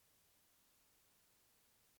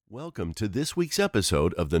Welcome to this week's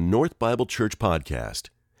episode of the North Bible Church Podcast.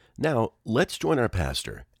 Now, let's join our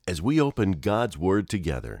pastor as we open God's Word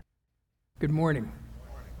together. Good morning.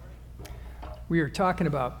 We are talking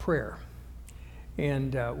about prayer,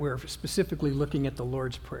 and we're specifically looking at the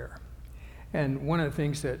Lord's Prayer. And one of the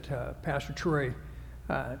things that Pastor Troy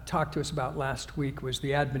talked to us about last week was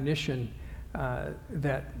the admonition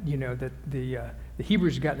that the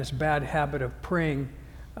Hebrews got this bad habit of praying.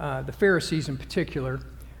 The Pharisees in particular,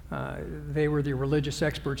 they were the religious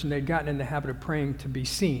experts, and they'd gotten in the habit of praying to be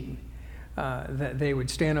seen. That they would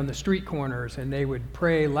stand on the street corners and they would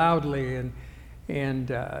pray loudly, and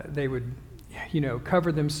they would,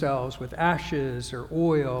 cover themselves with ashes or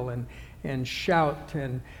oil and shout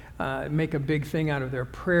and make a big thing out of their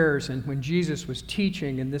prayers. And when Jesus was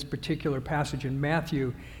teaching in this particular passage in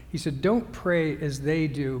Matthew, he said, "Don't pray as they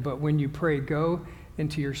do, but when you pray, go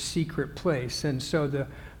into your secret place." And so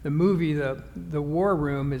the movie, the War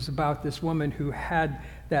Room, is about this woman who had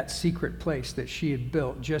that secret place that she had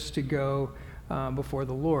built just to go before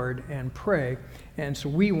the Lord and pray. And so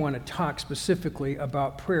we want to talk specifically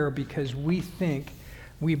about prayer because we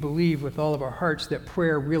believe with all of our hearts that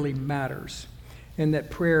prayer really matters and that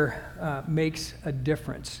prayer makes a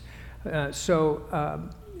difference. So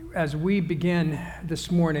as we begin this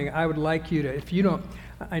morning, I would like you to, if you don't,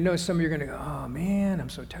 I know some of you are going to go, "Oh man, I'm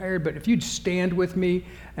so tired," but if you'd stand with me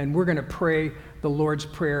and we're going to pray the Lord's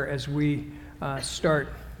Prayer as we start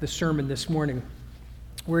the sermon this morning.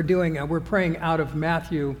 We're praying out of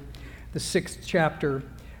Matthew, the 6th chapter,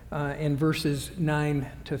 in verses 9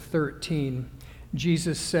 to 13.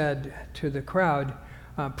 Jesus said to the crowd,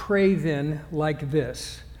 "Pray then like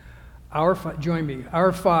this, join me,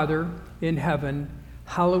 Our Father in heaven,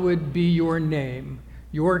 hallowed be your name,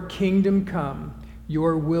 your kingdom come,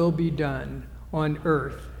 your will be done on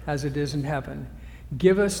earth as it is in heaven.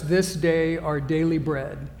 Give us this day our daily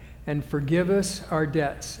bread, and forgive us our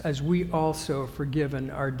debts as we also forgiven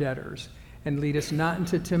our debtors. And lead us not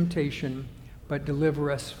into temptation, but deliver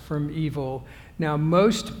us from evil." Now,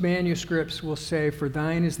 most manuscripts will say, "For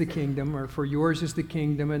thine is the kingdom," or "For yours is the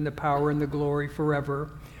kingdom and the power and the glory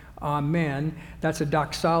forever. Amen." That's a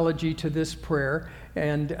doxology to this prayer,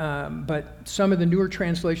 but some of the newer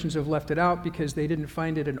translations have left it out because they didn't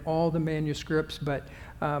find it in all the manuscripts, but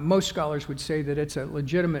most scholars would say that it's a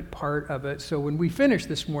legitimate part of it. So when we finish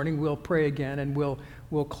this morning, we'll pray again, and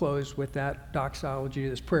we'll close with that doxology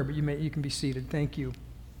of this prayer, but you can be seated. Thank you.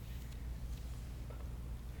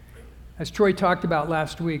 As Troy talked about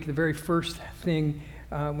last week, the very first thing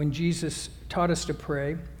when Jesus taught us to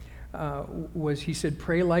pray was he said,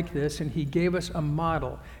 "Pray like this," and he gave us a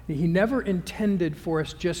model. He never intended for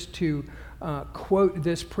us just to quote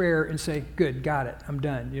this prayer and say, "Good, got it, I'm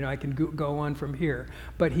done. I can go on from here."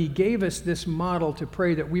 But he gave us this model to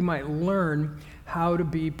pray that we might learn how to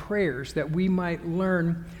be prayers, that we might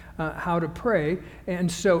learn how to pray. And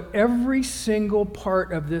so every single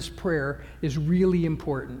part of this prayer is really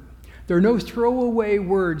important. There are no throwaway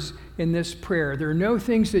words in this prayer. There are no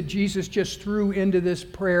things that Jesus just threw into this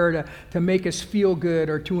prayer to make us feel good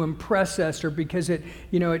or to impress us or because it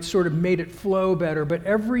sort of made it flow better. But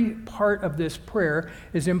every part of this prayer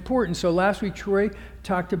is important. So last week, Troy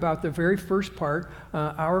talked about the very first part,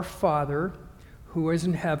 "Our Father who is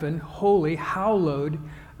in heaven, holy, hallowed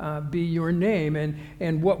be your name."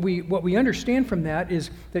 And what we understand from that is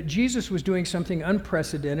that Jesus was doing something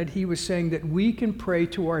unprecedented. He was saying that we can pray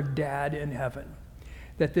to our dad in heaven.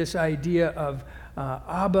 That this idea of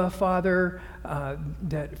Abba, Father,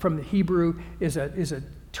 that from the Hebrew is a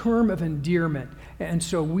term of endearment. And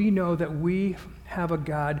so we know that we have a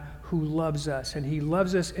God who loves us, and he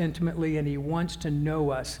loves us intimately, and he wants to know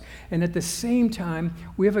us. And at the same time,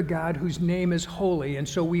 we have a God whose name is holy, and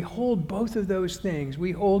so we hold both of those things.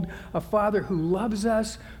 We hold a Father who loves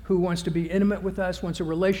us, who wants to be intimate with us, wants a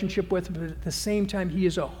relationship with us, but at the same time, he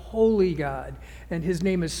is a holy God, and his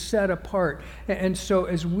name is set apart. And so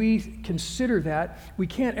as we consider that, we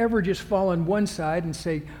can't ever just fall on one side and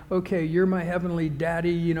say, "Okay, you're my heavenly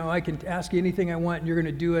daddy, I can ask you anything I want, and you're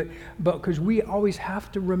going to do it." But because we always have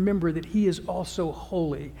to remember that he is also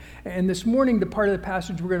holy. And this morning, the part of the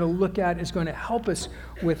passage we're going to look at is going to help us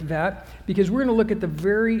with that, because we're going to look at the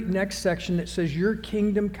very next section that says, "Your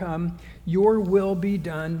kingdom come, your will be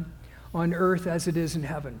done on earth as it is in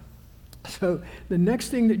heaven." So the next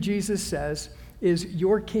thing that Jesus says is,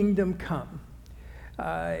 "Your kingdom come."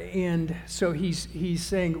 And so he's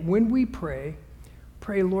saying, when we pray,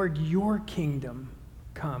 "Lord, your kingdom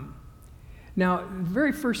come." Now, the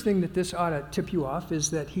very first thing that this ought to tip you off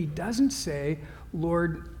is that he doesn't say,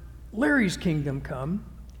 "Lord, Larry's kingdom come."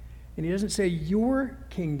 And he doesn't say, "Your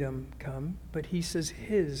kingdom come," but he says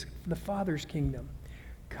the Father's kingdom.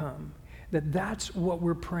 come. That's what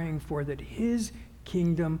we're praying for, that his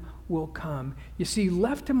kingdom will come. You see,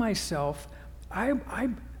 left to myself, I'm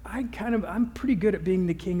pretty good at being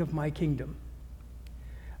the king of my kingdom.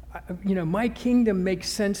 My kingdom makes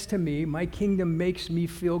sense to me. My kingdom makes me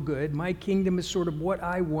feel good. My kingdom is sort of what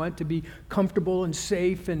I want, to be comfortable and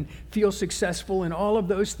safe and feel successful and all of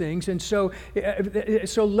those things. And so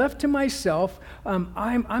left to myself,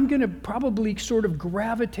 I'm going to probably sort of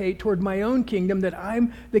gravitate toward my own kingdom that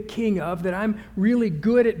I'm the king of, that I'm really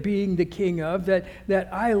good at being the king of, that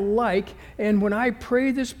I like. And when I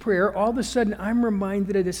pray this prayer, all of a sudden I'm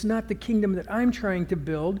reminded that it's not the kingdom that I'm trying to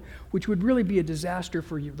build, which would really be a disaster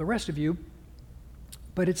for you, the rest of you,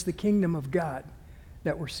 but it's the kingdom of God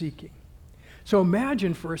that we're seeking. So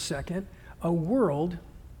imagine for a second a world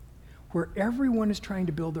where everyone is trying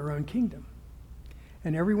to build their own kingdom,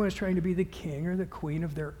 and everyone is trying to be the king or the queen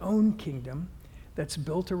of their own kingdom that's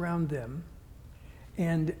built around them.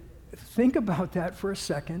 And think about that for a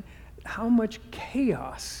second, how much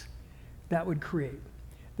chaos that would create.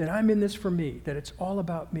 That I'm in this for me, that it's all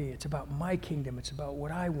about me. It's about my kingdom. It's about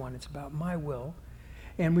what I want. It's about my will.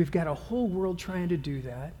 And we've got a whole world trying to do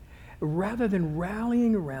that. Rather than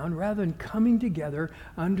rallying around, rather than coming together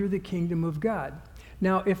under the kingdom of God.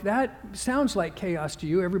 Now, if that sounds like chaos to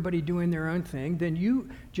you, everybody doing their own thing, then you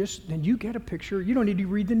get a picture. You don't need to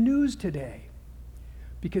read the news today.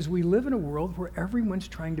 Because we live in a world where everyone's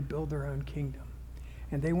trying to build their own kingdom.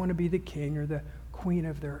 And they want to be the king or the queen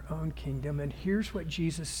of their own kingdom. And here's what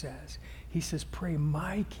Jesus says. He says, pray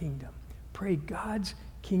my kingdom. Pray God's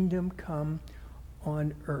kingdom come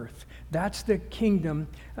on earth. That's the kingdom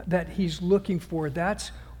that he's looking for.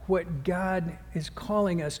 That's what God is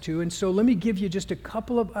calling us to. And so let me give you just a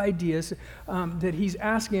couple of ideas that he's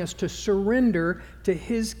asking us to surrender to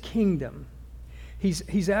his kingdom.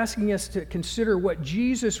 He's asking us to consider what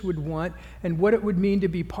Jesus would want and what it would mean to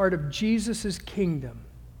be part of Jesus' kingdom.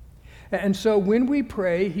 And so when we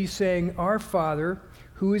pray, he's saying, Our Father,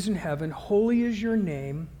 who is in heaven, holy is your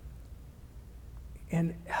name,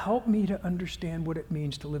 and help me to understand what it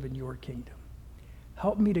means to live in your kingdom.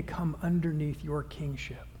 Help me to come underneath your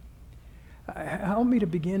kingship. Help me to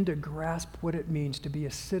begin to grasp what it means to be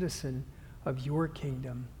a citizen of your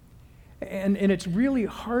kingdom. And it's really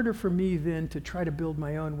harder for me then to try to build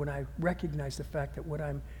my own when I recognize the fact that what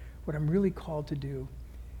I'm really called to do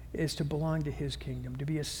is to belong to his kingdom, to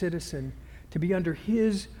be a citizen, to be under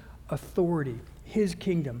his authority, his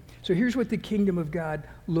kingdom. So here's what the kingdom of God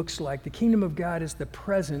looks like. The kingdom of God is the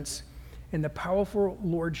presence and the powerful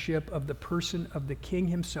lordship of the person of the king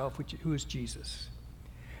himself, who is Jesus.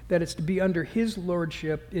 That it's to be under his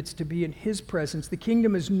lordship, it's to be in his presence. The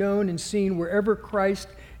kingdom is known and seen wherever Christ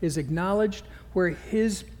is acknowledged, where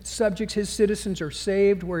his subjects, his citizens are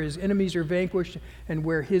saved, where his enemies are vanquished, and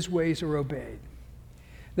where his ways are obeyed.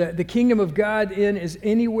 The kingdom of God is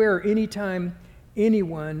anywhere or anytime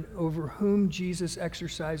anyone over whom Jesus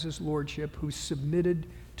exercises lordship, who's submitted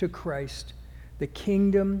to Christ. The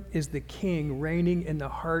kingdom is the king reigning in the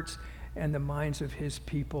hearts and the minds of his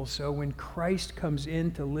people. So when Christ comes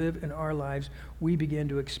in to live in our lives, we begin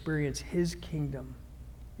to experience his kingdom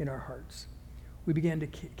in our hearts. We begin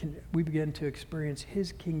to experience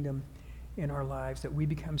his kingdom in our lives, that we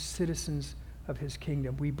become citizens of his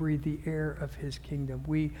kingdom. We breathe the air of his kingdom.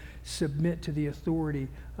 We submit to the authority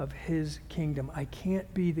of his kingdom. I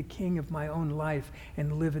can't be the king of my own life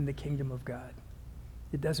and live in the kingdom of God.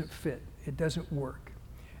 It doesn't fit. It doesn't work.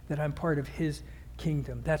 That I'm part of his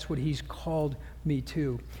kingdom. That's what he's called me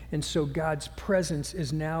to. And so God's presence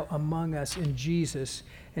is now among us in Jesus,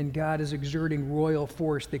 and God is exerting royal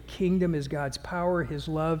force. The kingdom is God's power, his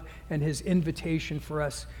love, and his invitation for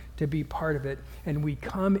us to be part of it. And we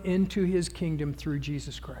come into his kingdom through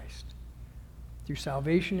Jesus Christ, through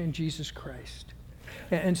salvation in Jesus Christ.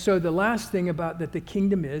 And so the last thing about that the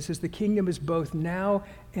kingdom is the kingdom is both now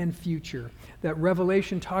and future. That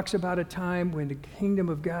Revelation talks about a time when the kingdom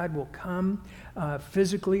of God will come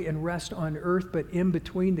physically and rest on earth, but in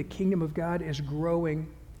between the kingdom of God is growing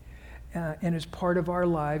and is part of our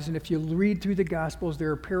lives. And if you read through the Gospels,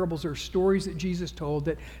 there are parables or stories that Jesus told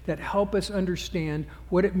that help us understand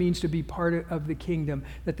what it means to be part of the kingdom,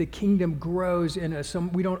 that the kingdom grows in us.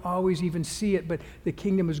 We don't always even see it, but the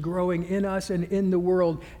kingdom is growing in us and in the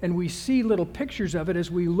world. And we see little pictures of it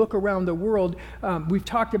as we look around the world. We've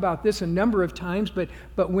talked about this a number of times, but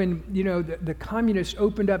when the communists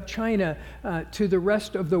opened up China to the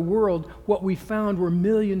rest of the world, what we found were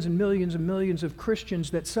millions and millions and millions of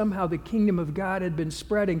Christians that somehow the kingdom of God had been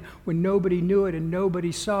spreading when nobody knew it and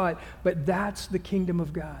nobody saw it. But that's the kingdom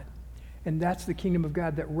of God. And that's the kingdom of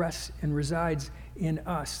God that rests and resides in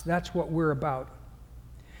us. That's what we're about.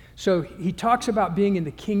 So he talks about being in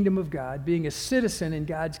the kingdom of God, being a citizen in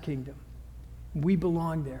God's kingdom. We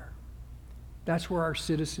belong there. That's where our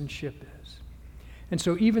citizenship is. And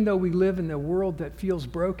so even though we live in a world that feels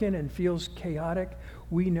broken and feels chaotic,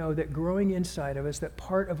 we know that growing inside of us, that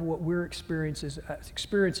part of what we're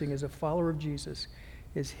experiencing as a follower of Jesus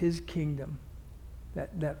is his kingdom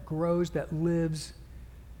that grows, that lives,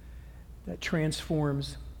 that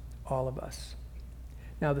transforms all of us.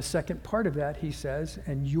 Now, the second part of that, he says,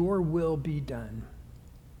 and your will be done.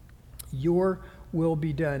 Your will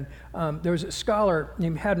be done. There was a scholar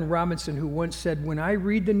named Haddon Robinson who once said, when I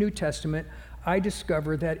read the New Testament, I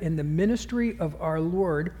discover that in the ministry of our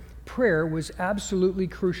Lord, prayer was absolutely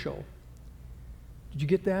crucial. Did you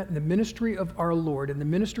get that? In the ministry of our Lord, in the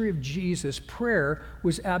ministry of Jesus, prayer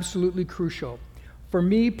was absolutely crucial. For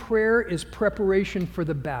me, prayer is preparation for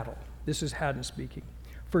the battle. This is Haddon speaking.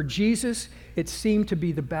 For Jesus, it seemed to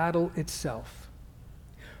be the battle itself.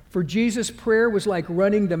 For Jesus, prayer was like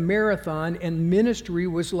running the marathon, and ministry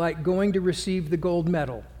was like going to receive the gold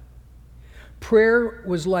medal. Prayer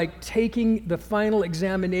was like taking the final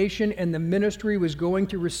examination, and the ministry was going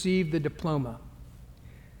to receive the diploma.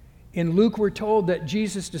 In Luke, we're told that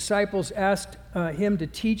Jesus' disciples asked him to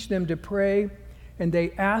teach them to pray, and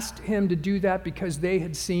they asked him to do that because they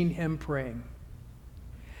had seen him praying.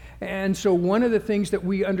 And so one of the things that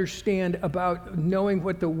we understand about knowing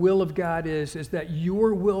what the will of God is that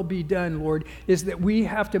your will be done, Lord, is that we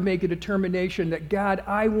have to make a determination that, God,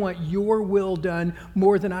 I want your will done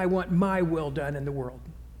more than I want my will done in the world.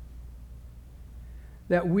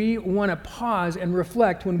 That we want to pause and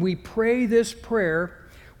reflect when we pray this prayer.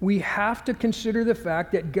 We have to consider the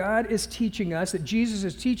fact that God is teaching us, that Jesus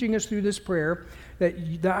is teaching us through this prayer,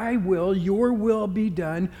 that thy will, your will be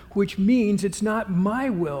done, which means it's not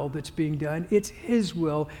my will that's being done, it's his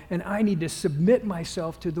will, and I need to submit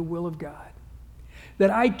myself to the will of God.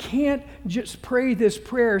 That I can't just pray this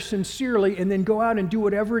prayer sincerely and then go out and do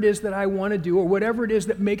whatever it is that I want to do, or whatever it is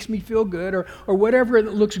that makes me feel good, or whatever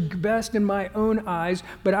that looks best in my own eyes,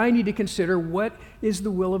 but I need to consider what is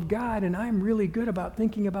the will of God, and I'm really good about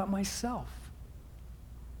thinking about myself.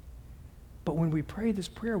 But when we pray this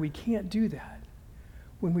prayer, we can't do that.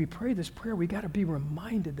 When we pray this prayer, we got to be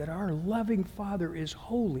reminded that our loving Father is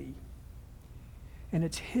holy, and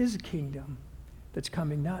it's his kingdom that's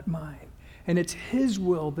coming, not mine. And it's his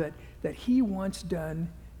will that he wants done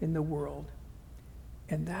in the world.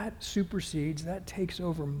 And that supersedes, that takes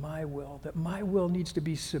over my will, that my will needs to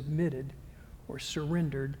be submitted or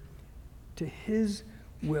surrendered to his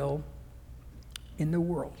will in the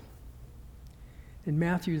world. In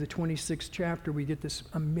Matthew, the 26th chapter, we get this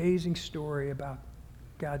amazing story about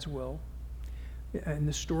God's will. And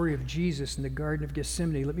the story of Jesus in the Garden of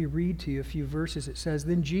Gethsemane. Let me read to you a few verses. It says,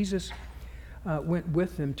 then Jesus went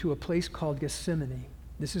with them to a place called Gethsemane.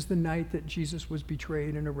 This is the night that Jesus was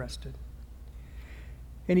betrayed and arrested.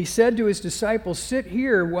 And he said to his disciples, sit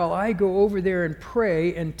here while I go over there and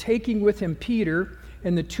pray. And taking with him Peter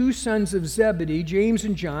and the two sons of Zebedee, James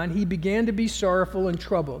and John, he began to be sorrowful and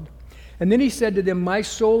troubled. And then he said to them, my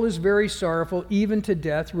soul is very sorrowful, even to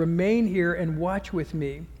death. Remain here and watch with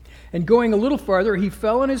me. And going a little farther, he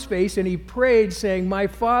fell on his face and he prayed, saying, my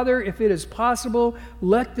Father, if it is possible,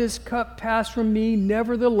 let this cup pass from me.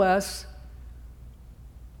 Nevertheless,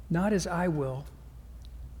 not as I will,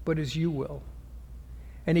 but as you will.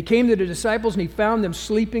 And he came to the disciples and he found them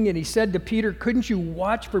sleeping, and he said to Peter, couldn't you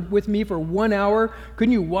watch with me for 1 hour?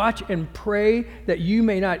 Couldn't you watch and pray that you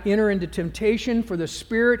may not enter into temptation? For the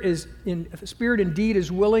spirit indeed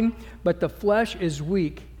is willing, but the flesh is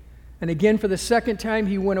weak. And again, for the second time,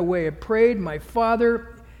 he went away and prayed, my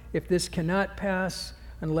Father, if this cannot pass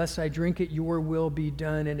unless I drink it, your will be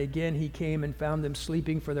done. And again, he came and found them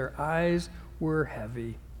sleeping, for their eyes were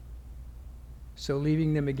heavy. So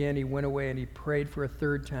leaving them again, he went away and he prayed for a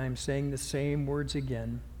third time, saying the same words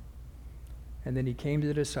again. And then he came to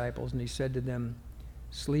the disciples and he said to them,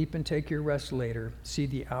 sleep and take your rest later. See,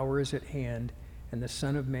 the hour is at hand, and the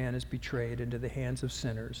Son of Man is betrayed into the hands of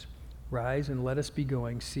sinners. Rise and let us be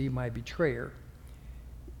going. See, my betrayer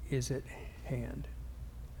is at hand.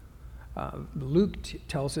 Luke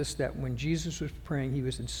tells us that when Jesus was praying, he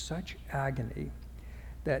was in such agony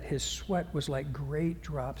that his sweat was like great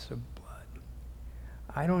drops of blood.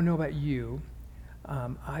 I don't know about you.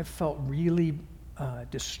 I felt really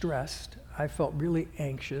distressed. I felt really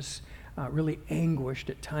anxious, really anguished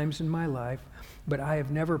at times in my life. But I have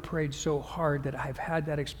never prayed so hard that I've had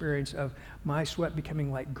that experience of my sweat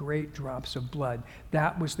becoming like great drops of blood.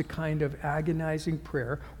 That was the kind of agonizing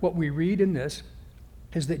prayer. What we read in this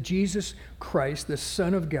is that Jesus Christ, the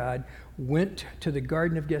Son of God, went to the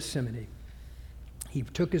Garden of Gethsemane. He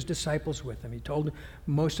took his disciples with him. He told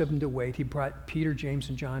most of them to wait. He brought Peter, James,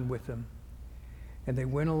 and John with him. And they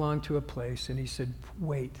went along to a place, and he said,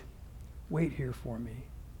 wait here for me.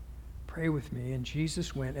 Pray with me. And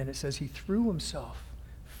Jesus went, and it says he threw himself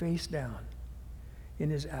face down in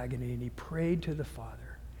his agony, and he prayed to the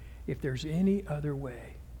Father, if there's any other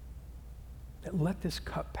way, that let this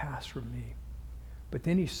cup pass from me. But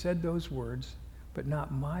then he said those words, but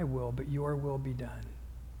not my will, but your will be done.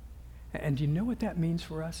 And do you know what that means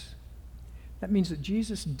for us? That means that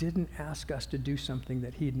Jesus didn't ask us to do something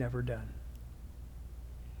that he'd never done.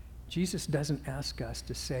 Jesus doesn't ask us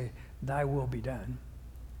to say, thy will be done,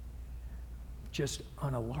 just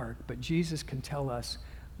on a lark. But Jesus can tell us,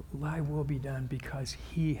 thy will be done, because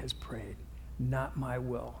he has prayed, not my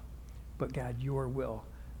will, but God, your will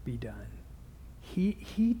be done.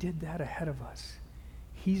 He did that ahead of us.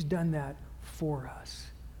 He's done that for us.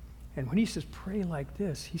 And when he says pray like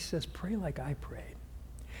this, he says pray like I prayed.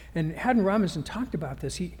 And Haddon Robinson talked about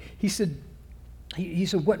this. He said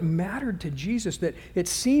what mattered to Jesus, that it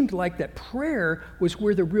seemed like that prayer was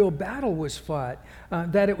where the real battle was fought,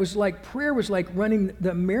 that it was like prayer was like running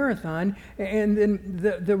the marathon, and then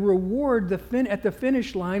the reward at the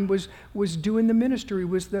finish line was doing the ministry,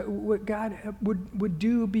 was what God would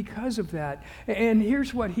do because of that. And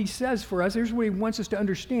here's what he says for us, here's what he wants us to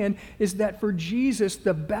understand, is that for Jesus,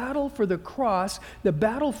 the battle for the cross, the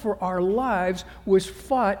battle for our lives was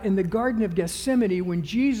fought in the Garden of Gethsemane when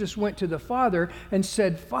Jesus went to the Father and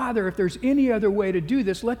said, Father, if there's any other way to do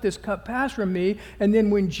this, let this cup pass from me. And then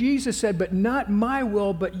when Jesus said, but not my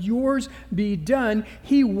will, but yours be done,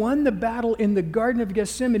 he won the battle in the Garden of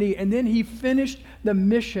Gethsemane, and then he finished the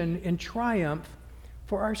mission in triumph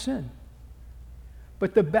for our sin.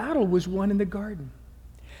 But the battle was won in the garden.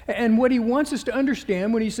 And what he wants us to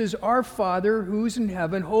understand when he says, our Father who's in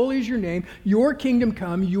heaven, holy is your name, your kingdom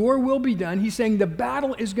come, your will be done. He's saying the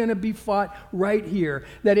battle is going to be fought right here.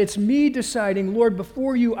 That it's me deciding, Lord,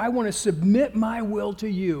 before you, I want to submit my will to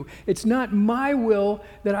you. It's not my will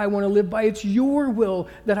that I want to live by, it's your will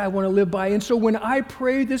that I want to live by. And so when I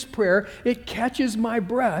pray this prayer, it catches my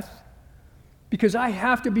breath, because I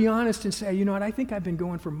have to be honest and say, you know what, I think I've been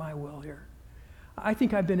going for my will here. I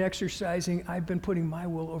think I've been I've been putting my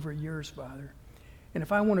will over yours, Father. And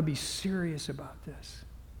if I want to be serious about this,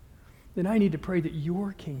 then I need to pray that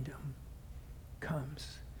your kingdom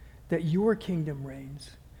comes, that your kingdom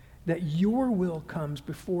reigns, that your will comes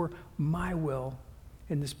before my will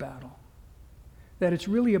in this battle. That it's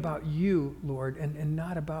really about you, Lord, and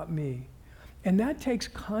not about me. And that takes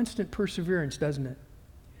constant perseverance, doesn't it?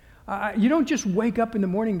 You don't just wake up in the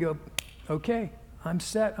morning and go, okay, I'm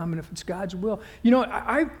set. If it's God's will. You know,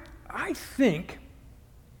 I think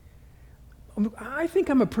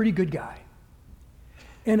I'm a pretty good guy.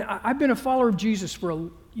 And I've been a follower of Jesus for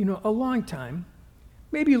a long time,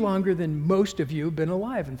 maybe longer than most of you have been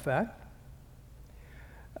alive, in fact.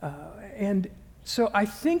 And so I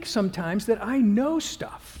think sometimes that I know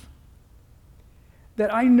stuff,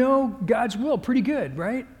 that I know God's will pretty good,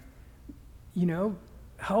 right? You know,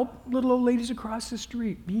 help little old ladies across the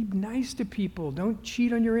street. Be nice to people. Don't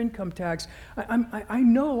cheat on your income tax. I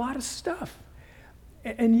know a lot of stuff.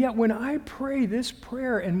 And yet when I pray this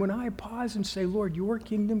prayer, and when I pause and say, Lord, your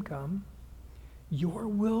kingdom come, your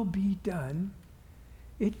will be done,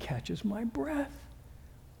 it catches my breath.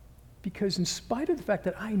 Because in spite of the fact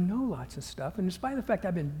that I know lots of stuff, and in spite of the fact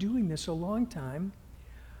I've been doing this a long time,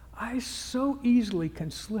 I so easily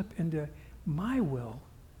can slip into my will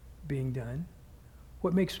being done.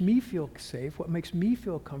 What makes me feel safe, what makes me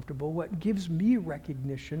feel comfortable, what gives me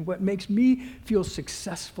recognition, what makes me feel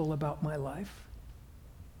successful about my life.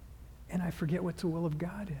 And I forget what the will of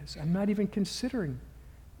God is. I'm not even considering,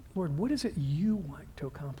 Lord, what is it you want to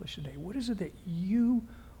accomplish today? What is it that you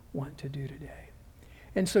want to do today?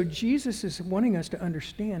 And so Jesus is wanting us to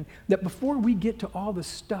understand that before we get to all the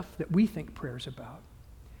stuff that we think prayer's about,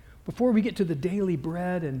 before we get to the daily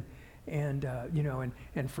bread and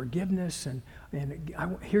forgiveness,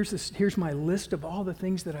 here's my list of all the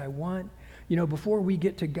things that I want. You know, before we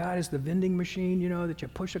get to God as the vending machine, you know, that you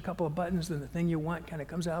push a couple of buttons and the thing you want kind of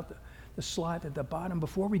comes out the slot at the bottom.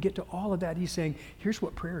 Before we get to all of that, he's saying, here's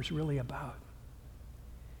what prayer is really about.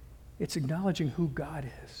 It's acknowledging who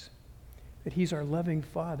God is, that he's our loving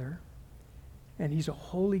Father, and he's a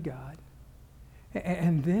holy God.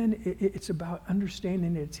 And then it's about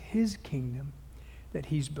understanding that it's his kingdom that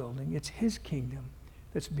he's building. It's his kingdom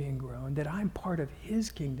that's being grown, that I'm part of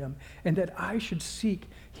his kingdom, and that I should seek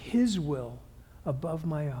his will above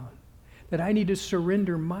my own, that I need to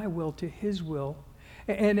surrender my will to his will,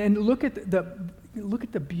 and look at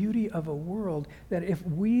the beauty of a world that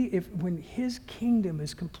when his kingdom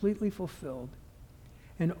is completely fulfilled,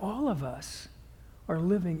 And all of us are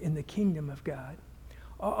living in the kingdom of God.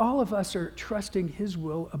 All of us are trusting his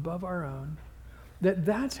will above our own,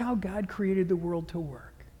 that's how God created the world to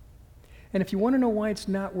work. And if you want to know why it's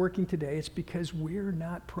not working today, it's because we're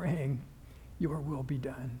not praying, your will be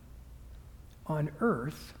done on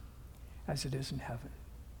earth as it is in heaven.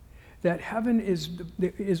 That heaven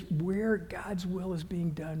is where God's will is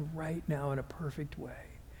being done right now in a perfect way.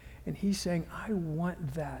 And he's saying, I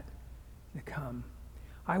want that to come.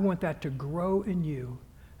 I want that to grow in you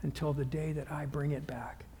until the day that I bring it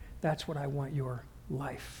back. That's what I want your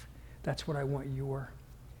life. That's what I want your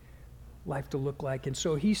life to look like. And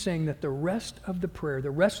so he's saying that the rest of the prayer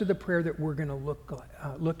that we're going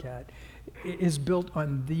to look at is built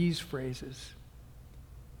on these phrases.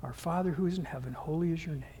 Our Father who is in heaven, holy is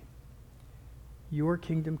your name. Your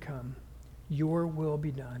kingdom come, your will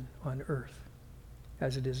be done on earth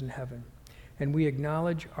as it is in heaven. And we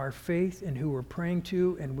acknowledge our faith in who we're praying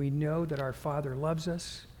to, and we know that our Father loves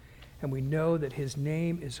us, and we know that his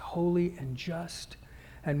name is holy and just,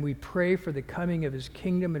 and we pray for the coming of his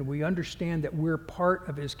kingdom, and we understand that we're part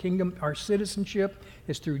of his kingdom. Our citizenship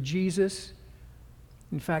is through Jesus.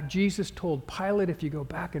 In fact, Jesus told Pilate, if you go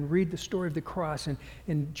back and read the story of the cross, and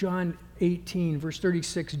in John 18, verse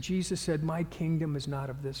 36, Jesus said, my kingdom is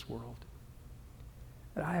not of this world.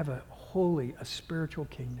 That I have a spiritual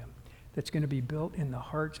kingdom that's going to be built in the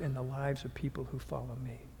hearts and the lives of people who follow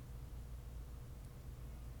me.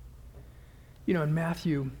 You know, in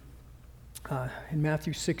Matthew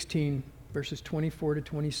 16, verses 24 to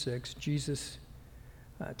 26, Jesus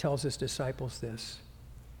tells his disciples this: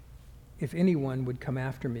 if anyone would come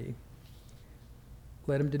after me,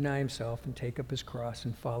 let him deny himself and take up his cross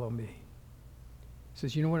and follow me. He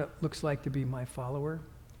says, you know what it looks like to be my follower?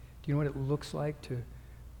 Do you know what it looks like to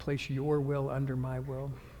place your will under my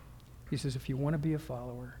will? He says, if you want to be a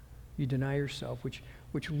follower, you deny yourself,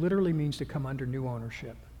 which literally means to come under new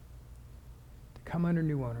ownership. To come under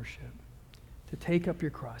new ownership. To take up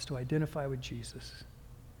your cross, to identify with Jesus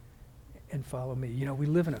and follow me. You know, we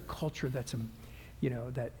live in a culture that's,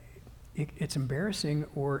 that it's embarrassing,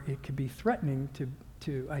 or it could be threatening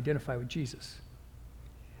to identify with Jesus.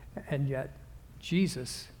 And yet,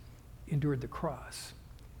 Jesus endured the cross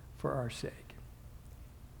for our sake.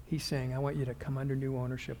 He's saying, I want you to come under new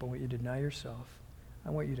ownership. I want you to deny yourself. I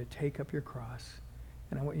want you to take up your cross,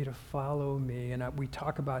 and I want you to follow me. And we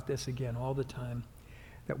talk about this again all the time,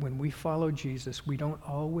 that when we follow Jesus, we don't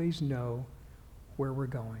always know where we're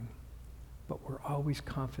going, but we're always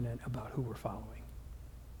confident about who we're following,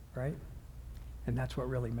 right? And that's what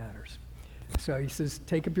really matters. So he says,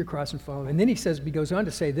 take up your cross and follow. And then he goes on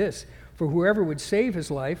to say this: for whoever would save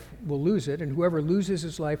his life will lose it, and whoever loses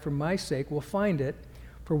his life for my sake will find it.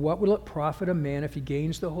 For what will it profit a man if he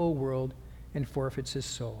gains the whole world and forfeits his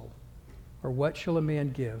soul? Or what shall a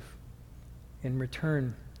man give in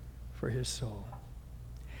return for his soul?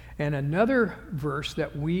 And another verse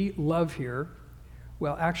that we love here,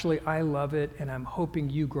 well, actually I love it, and I'm hoping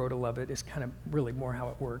you grow to love it, is kind of really more how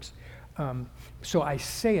it works. So I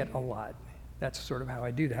say it a lot. That's sort of how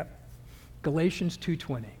I do that. Galatians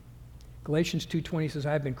 2:20. Galatians 2:20 says,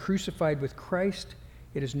 I have been crucified with Christ.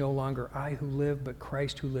 It is no longer I who live, but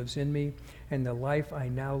Christ who lives in me. And the life I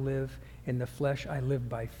now live in the flesh, I live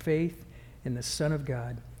by faith in the Son of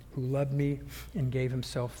God, who loved me and gave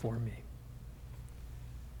himself for me.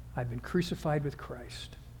 I've been crucified with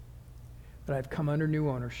Christ, but I've come under new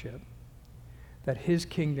ownership, that his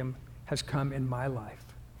kingdom has come in my life,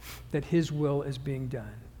 that his will is being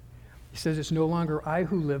done. He says it's no longer I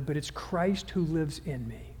who live, but it's Christ who lives in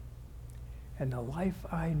me. And the life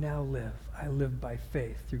I now live, I live by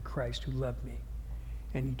faith through Christ who loved me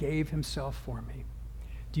and gave himself for me.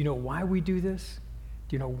 Do you know why we do this?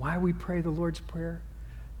 Do you know why we pray the Lord's Prayer?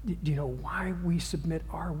 Do you know why we submit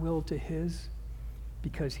our will to his?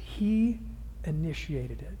 Because he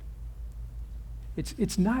initiated it.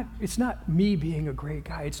 It's not me being a great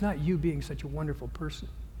guy. It's not you being such a wonderful person.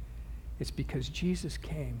 It's because Jesus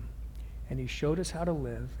came and he showed us how to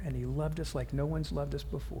live, and he loved us like no one's loved us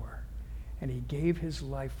before. And he gave his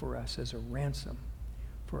life for us as a ransom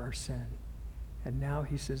for our sin. And now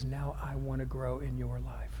he says, now I want to grow in your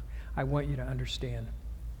life. I want you to understand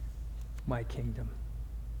my kingdom.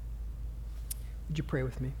 Would you pray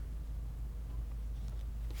with me?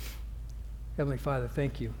 Heavenly Father,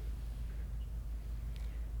 thank you.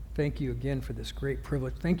 Thank you again for this great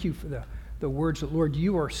privilege. Thank you for the words that, Lord,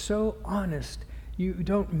 you are so honest. You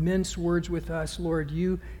don't mince words with us, Lord.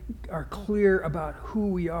 You are clear about who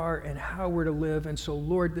we are and how we're to live. And so,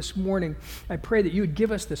 Lord, this morning, I pray that you would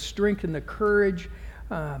give us the strength and the courage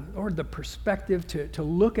or the perspective to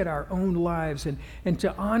look at our own lives and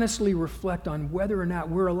to honestly reflect on whether or not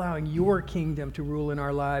we're allowing your kingdom to rule in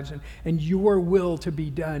our lives and your will to be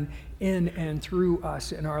done in and through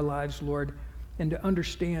us in our lives, Lord, and to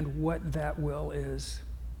understand what that will is.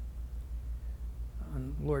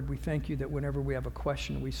 And Lord, we thank you that whenever we have a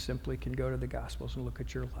question, we simply can go to the Gospels and look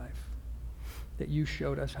at your life, that you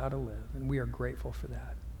showed us how to live, and we are grateful for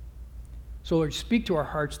that. So, Lord, speak to our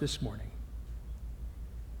hearts this morning.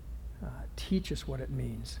 Teach us what it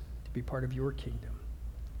means to be part of your kingdom,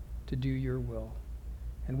 to do your will.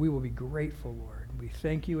 And we will be grateful, Lord. We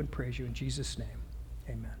thank you and praise you in Jesus' name.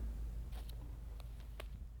 Amen.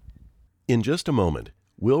 In just a moment,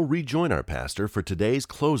 we'll rejoin our pastor for today's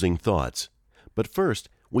closing thoughts. But first,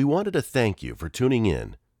 we wanted to thank you for tuning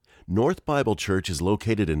in. North Bible Church is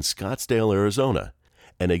located in Scottsdale, Arizona,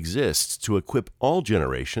 and exists to equip all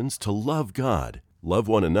generations to love God, love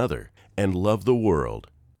one another, and love the world.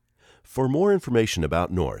 For more information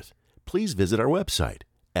about North, please visit our website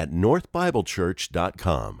at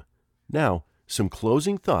northbiblechurch.com. Now, some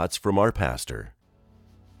closing thoughts from our pastor.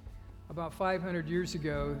 About 500 years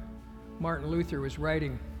ago, Martin Luther was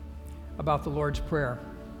writing about the Lord's Prayer.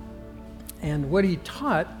 And what he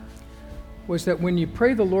taught was that when you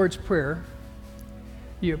pray the Lord's Prayer,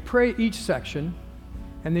 you pray each section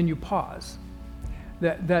and then you pause.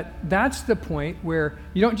 That's the point where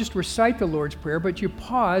you don't just recite the Lord's Prayer, but you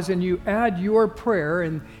pause and you add your prayer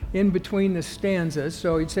in between the stanzas.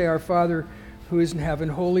 So he'd say, "Our Father who is in heaven,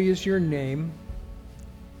 holy is your name."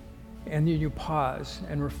 And then you pause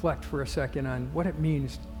and reflect for a second on what it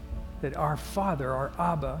means that our Father, our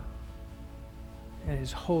Abba,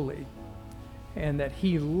 is holy, and that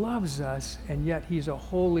he loves us, and yet he's a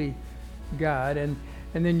holy God. And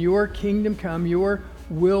then your kingdom come, your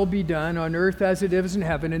will be done on earth as it is in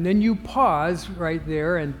heaven. And then you pause right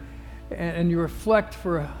there and you reflect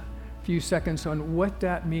for a few seconds on what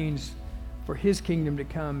that means for his kingdom to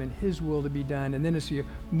come and his will to be done. And then as you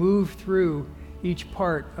move through each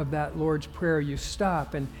part of that Lord's Prayer, you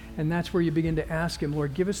stop, and that's where you begin to ask him,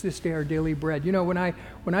 "Lord, give us this day our daily bread." You know, when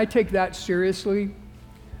I take that seriously,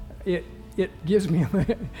 it gives me,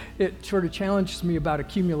 it sort of challenges me about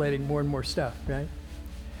accumulating more and more stuff, right?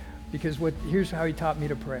 Because here's how he taught me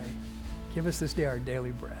to pray. Give us this day our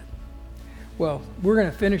daily bread. Well, we're going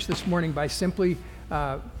to finish this morning by simply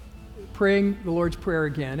praying the Lord's Prayer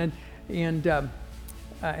again. And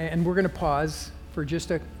we're going to pause for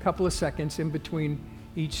just a couple of seconds in between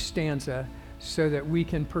each stanza so that we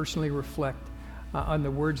can personally reflect on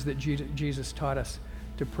the words that Jesus taught us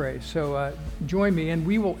to pray. So join me, and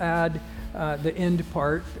we will add the end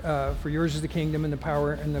part, "For yours is the kingdom and the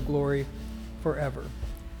power and the glory forever."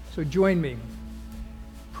 So join me.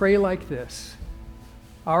 Pray like this: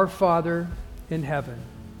 "Our Father in heaven,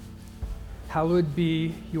 hallowed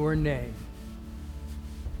be your name.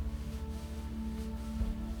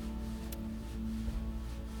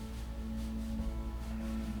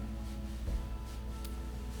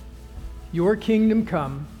 Your kingdom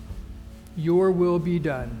come, your will be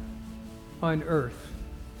done on earth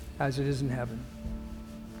as it is in heaven.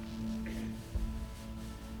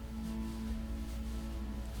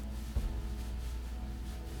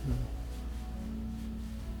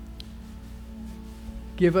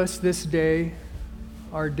 Give us this day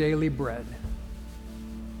our daily bread."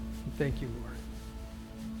 Thank you, Lord.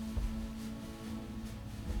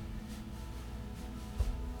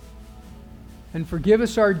 "And forgive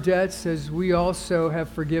us our debts as we also have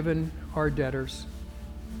forgiven our debtors.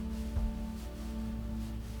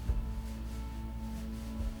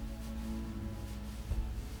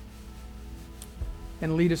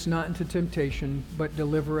 And lead us not into temptation, but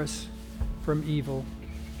deliver us from evil.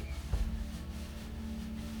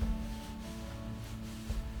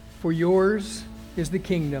 For yours is the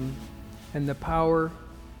kingdom and the power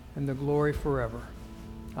and the glory forever.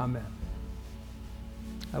 Amen."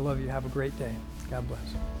 I love you. Have a great day. God bless.